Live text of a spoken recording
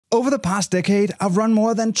Over the past decade, I've run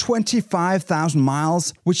more than 25,000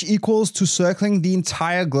 miles, which equals to circling the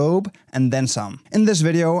entire globe and then some. In this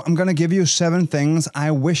video, I'm gonna give you 7 things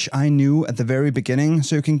I wish I knew at the very beginning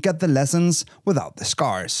so you can get the lessons without the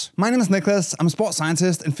scars. My name is Nicklas, I'm a sports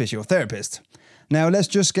scientist and physiotherapist. Now let's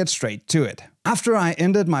just get straight to it. After I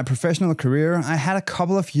ended my professional career, I had a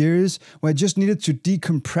couple of years where I just needed to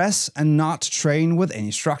decompress and not train with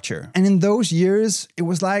any structure. And in those years, it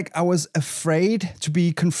was like I was afraid to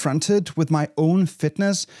be confronted with my own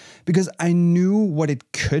fitness because I knew what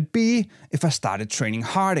it could be if I started training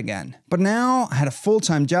hard again. But now I had a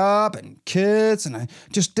full-time job and kids, and I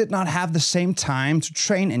just did not have the same time to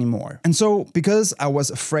train anymore. And so, because I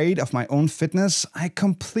was afraid of my own fitness, I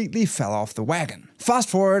completely fell off the wagon. Fast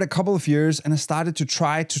forward a couple of years and I started to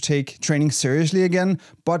try to take training seriously again,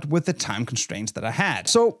 but with the time constraints that I had.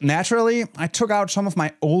 So naturally, I took out some of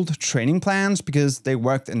my old training plans because they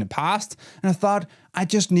worked in the past, and I thought I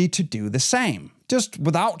just need to do the same, just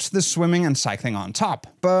without the swimming and cycling on top.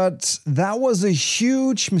 But that was a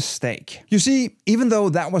huge mistake. You see, even though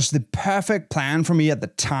that was the perfect plan for me at the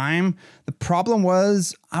time, the problem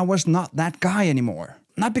was I was not that guy anymore.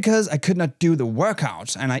 Not because I could not do the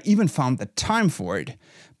workouts and I even found the time for it,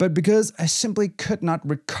 but because I simply could not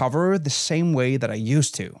recover the same way that I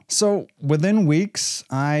used to. So within weeks,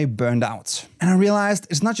 I burned out. And I realized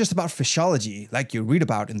it's not just about physiology, like you read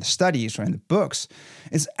about in the studies or in the books.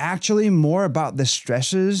 It's actually more about the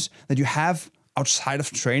stresses that you have outside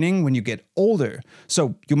of training when you get older.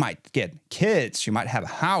 So you might get kids, you might have a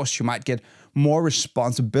house, you might get more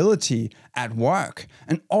responsibility at work.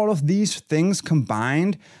 And all of these things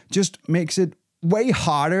combined just makes it way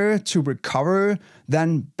harder to recover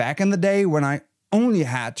than back in the day when I only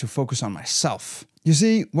had to focus on myself. You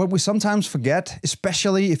see, what we sometimes forget,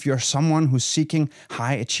 especially if you're someone who's seeking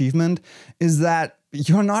high achievement, is that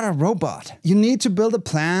you're not a robot. You need to build a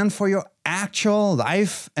plan for your actual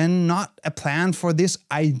life and not a plan for this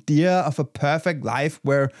idea of a perfect life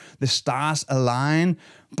where the stars align,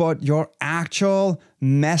 but your actual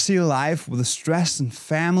messy life with stress and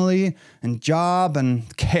family and job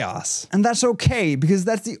and chaos. And that's okay, because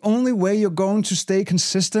that's the only way you're going to stay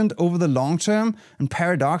consistent over the long term, and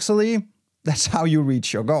paradoxically, that's how you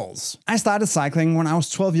reach your goals. I started cycling when I was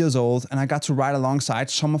 12 years old, and I got to ride alongside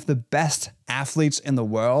some of the best athletes in the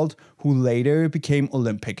world who later became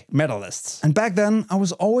Olympic medalists. And back then, I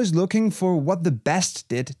was always looking for what the best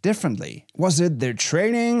did differently. Was it their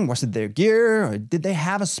training? Was it their gear? Or did they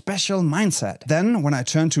have a special mindset? Then, when I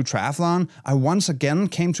turned to triathlon, I once again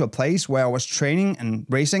came to a place where I was training and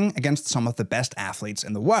racing against some of the best athletes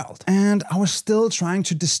in the world. And I was still trying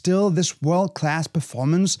to distill this world-class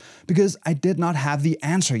performance because I did not have the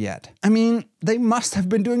answer yet. I mean, they must have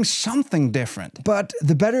been doing something different. But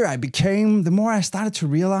the better I became, the more I started to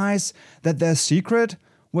realize that their secret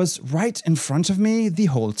was right in front of me the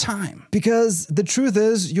whole time. Because the truth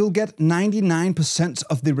is, you'll get 99%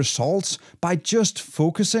 of the results by just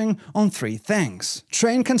focusing on 3 things.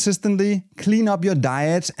 Train consistently, clean up your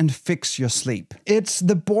diet, and fix your sleep. It's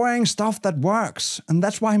the boring stuff that works, and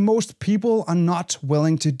that's why most people are not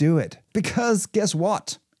willing to do it. Because guess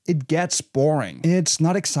what? It gets boring. It's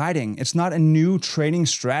not exciting. It's not a new training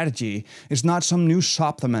strategy. It's not some new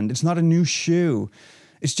supplement. It's not a new shoe.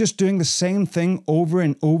 It's just doing the same thing over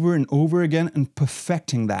and over and over again and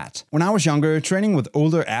perfecting that. When I was younger, training with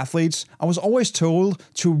older athletes, I was always told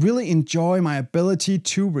to really enjoy my ability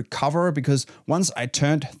to recover because once I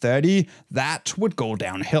turned 30, that would go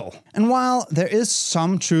downhill. And while there is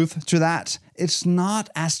some truth to that, it's not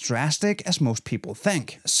as drastic as most people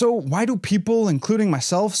think. So why do people, including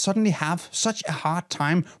myself, suddenly have such a hard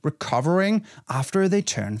time recovering after they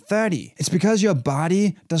turn 30? It's because your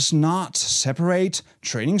body does not separate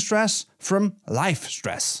training stress from life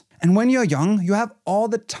stress. And when you're young, you have all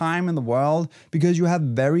the time in the world because you have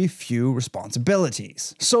very few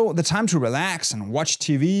responsibilities. So the time to relax and watch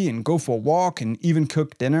TV and go for a walk and even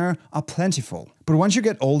cook dinner are plentiful. But once you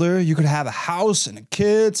get older, you could have a house and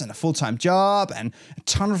kids and a full-time job and a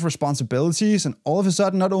ton of responsibilities, and all of a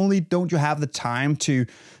sudden, not only don't you have the time to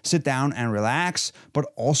sit down and relax, but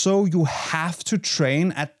also you have to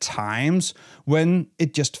train at times when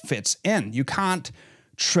it just fits in. You can't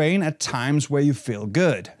train at times where you feel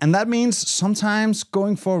good. And that means sometimes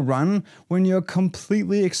going for a run when you're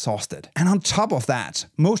completely exhausted. And on top of that,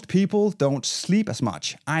 most people don't sleep as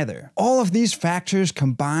much either. All of these factors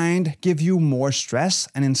combined give you more stress,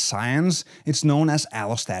 and in science, it's known as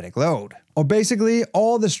allostatic load. Or basically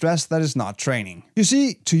all the stress that is not training. You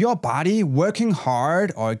see, to your body, working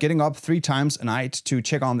hard or getting up 3 times a night to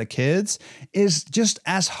check on the kids is just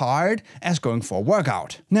as hard as going for a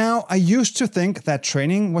workout. Now, I used to think that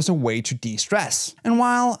training was a way to de-stress. And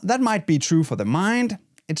while that might be true for the mind,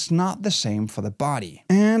 it's not the same for the body.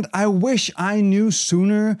 And I wish I knew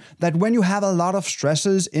sooner that when you have a lot of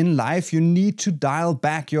stresses in life, you need to dial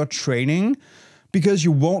back your training because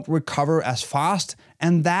you won't recover as fast,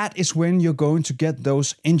 and that is when you're going to get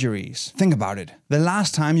those injuries. Think about it. The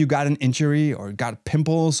last time you got an injury or got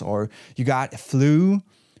pimples or you got a flu,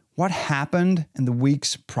 what happened in the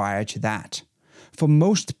weeks prior to that? For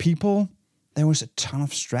most people, there was a ton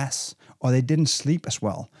of stress, or they didn't sleep as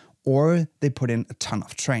well, or they put in a ton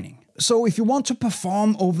of training. So if you want to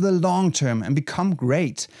perform over the long term and become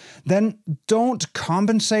great, then don't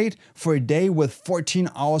compensate for a day with 14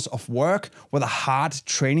 hours of work with a hard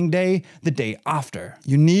training day the day after.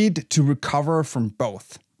 You need to recover from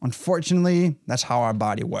both. Unfortunately, that's how our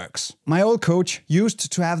body works. My old coach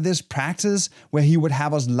used to have this practice where he would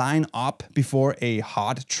have us line up before a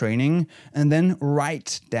hard training and then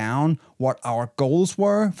write down what our goals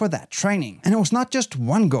were for that training. And it was not just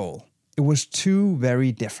one goal. It was 2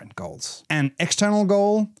 very different goals. An external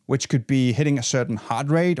goal, which could be hitting a certain heart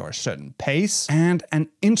rate or a certain pace, and an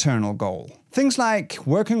internal goal. Things like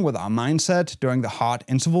working with our mindset during the hard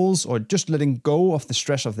intervals or just letting go of the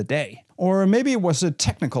stress of the day. Or maybe it was a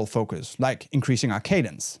technical focus, like increasing our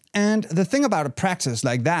cadence. And the thing about a practice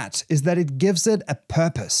like that is that it gives it a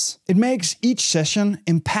purpose. It makes each session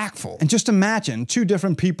impactful. And just imagine 2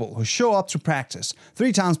 different people who show up to practice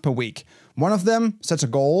 3 times per week. One of them sets a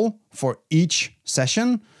goal for each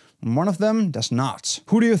session, and one of them does not.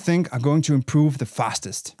 Who do you think are going to improve the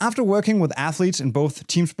fastest? After working with athletes in both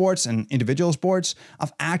team sports and individual sports,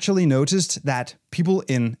 I've actually noticed that people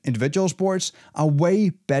in individual sports are way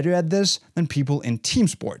better at this than people in team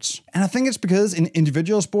sports. And I think it's because in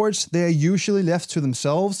individual sports, they are usually left to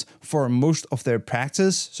themselves for most of their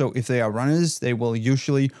practice. So if they are runners, they will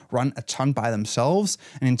usually run a ton by themselves.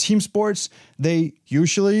 And in team sports, they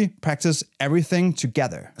usually practice everything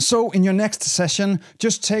together. So in your next session,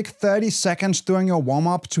 just take 30 seconds during your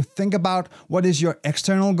warm-up to think about what is your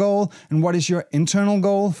external goal and what is your internal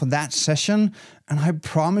goal for that session. And I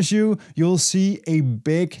promise you, you'll see a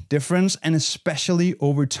big difference, and especially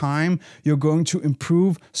over time, you're going to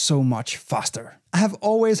improve so much faster. I have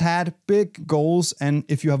always had big goals, and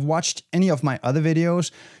if you have watched any of my other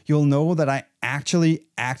videos, you'll know that I actually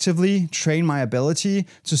actively train my ability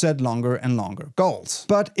to set longer and longer goals.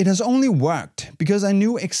 But it has only worked because I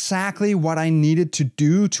knew exactly what I needed to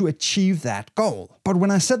do to achieve that goal. But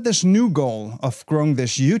when I set this new goal of growing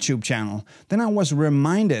this YouTube channel, then I was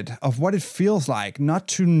reminded of what it feels like not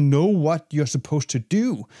to know what you're supposed to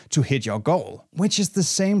do to hit your goal, which is the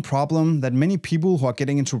same problem that many people who are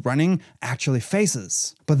getting into running actually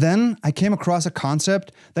faces. But then I came across a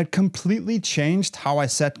concept that completely changed how I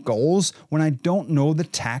set goals when I don't know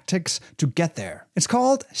the tactics to get there. It's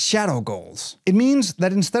called shadow goals. It means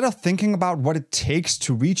that instead of thinking about what it takes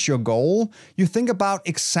to reach your goal, you think about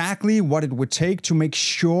exactly what it would take to make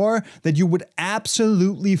sure that you would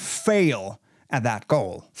absolutely fail at that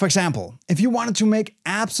goal. For example, if you wanted to make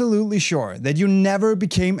absolutely sure that you never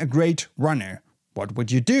became a great runner, what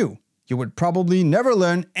would you do? You would probably never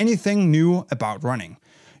learn anything new about running.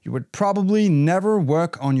 You would probably never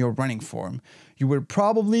work on your running form. You would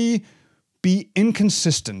probably be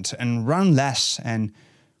inconsistent and run less and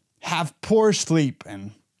have poor sleep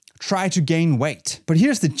and try to gain weight. But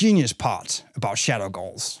here's the genius part about shadow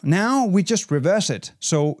goals. Now we just reverse it.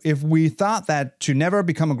 So if we thought that to never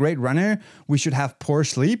become a great runner, we should have poor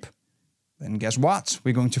sleep, then guess what?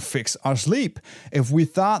 We're going to fix our sleep. If we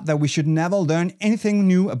thought that we should never learn anything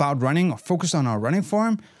new about running or focus on our running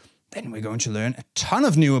form, then we're going to learn a ton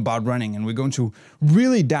of new about running, and we're going to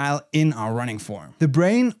really dial in our running form. The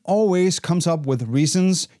brain always comes up with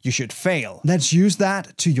reasons you should fail. Let's use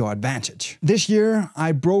that to your advantage. This year,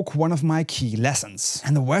 I broke one of my key lessons.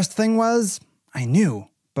 And the worst thing was, I knew,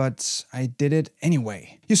 but I did it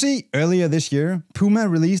anyway. You see, earlier this year, Puma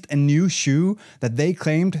released a new shoe that they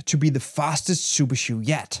claimed to be the fastest super shoe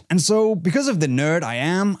yet. And so, because of the nerd I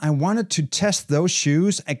am, I wanted to test those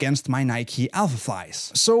shoes against my Nike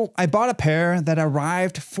Alphaflys. So I bought a pair that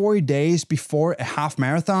arrived 4 days before a half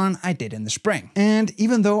marathon I did in the spring. And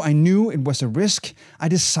even though I knew it was a risk, I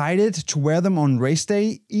decided to wear them on race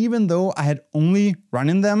day, even though I had only run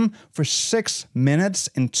in them for 6 minutes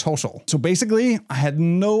in total. So basically, I had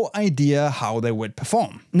no idea how they would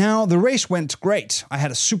perform. Now, the race went great. I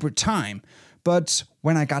had a super time. But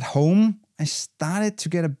when I got home, I started to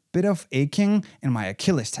get a bit of aching in my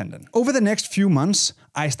Achilles tendon. Over the next few months,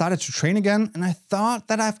 I started to train again and I thought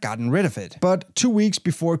that I've gotten rid of it. But 2 weeks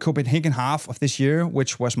before Copenhagen half of this year,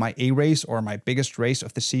 which was my A race or my biggest race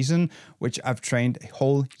of the season, which I've trained a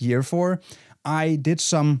whole year for, I did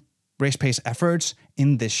some race pace efforts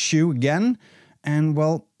in this shoe again, and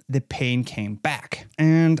well, the pain came back.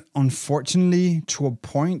 And unfortunately, to a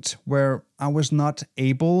point where I was not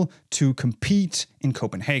able to compete in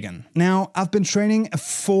Copenhagen. Now, I've been training a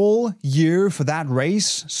full year for that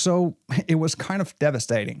race, so it was kind of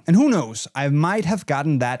devastating. And who knows, I might have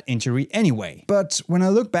gotten that injury anyway. But when I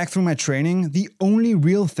look back through my training, the only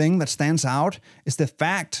real thing that stands out is the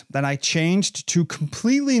fact that I changed to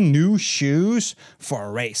completely new shoes for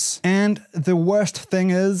a race. And the worst thing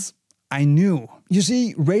is, I knew. You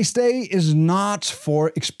see, race day is not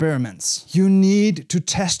for experiments. You need to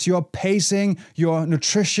test your pacing, your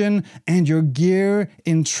nutrition, and your gear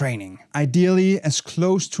in training. Ideally, as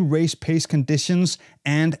close to race pace conditions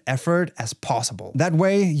and effort as possible. That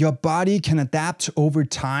way, your body can adapt over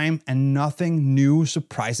time and nothing new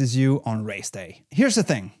surprises you on race day. Here's the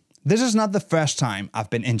thing. This is not the first time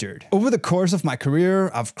I've been injured. Over the course of my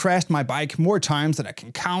career, I've crashed my bike more times than I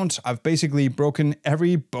can count. I've basically broken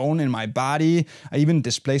every bone in my body. I even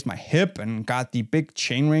displaced my hip and got the big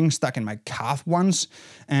chainring stuck in my calf once.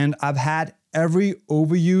 And I've had every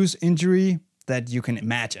overuse injury that you can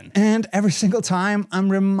imagine. And every single time,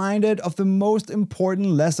 I'm reminded of the most important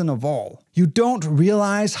lesson of all. You don't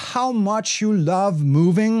realize how much you love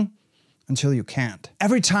moving until you can't.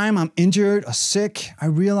 Every time I'm injured or sick, I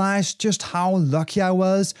realize just how lucky I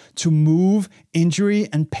was to move injury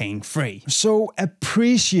and pain-free. So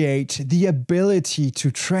appreciate the ability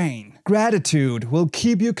to train. Gratitude will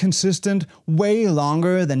keep you consistent way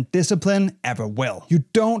longer than discipline ever will. You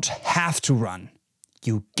don't have to run.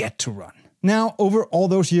 You get to run. Now, over all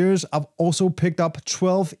those years, I've also picked up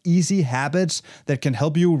 12 easy habits that can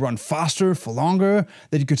help you run faster for longer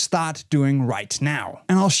that you could start doing right now.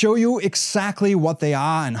 And I'll show you exactly what they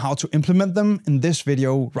are and how to implement them in this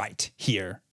video right here.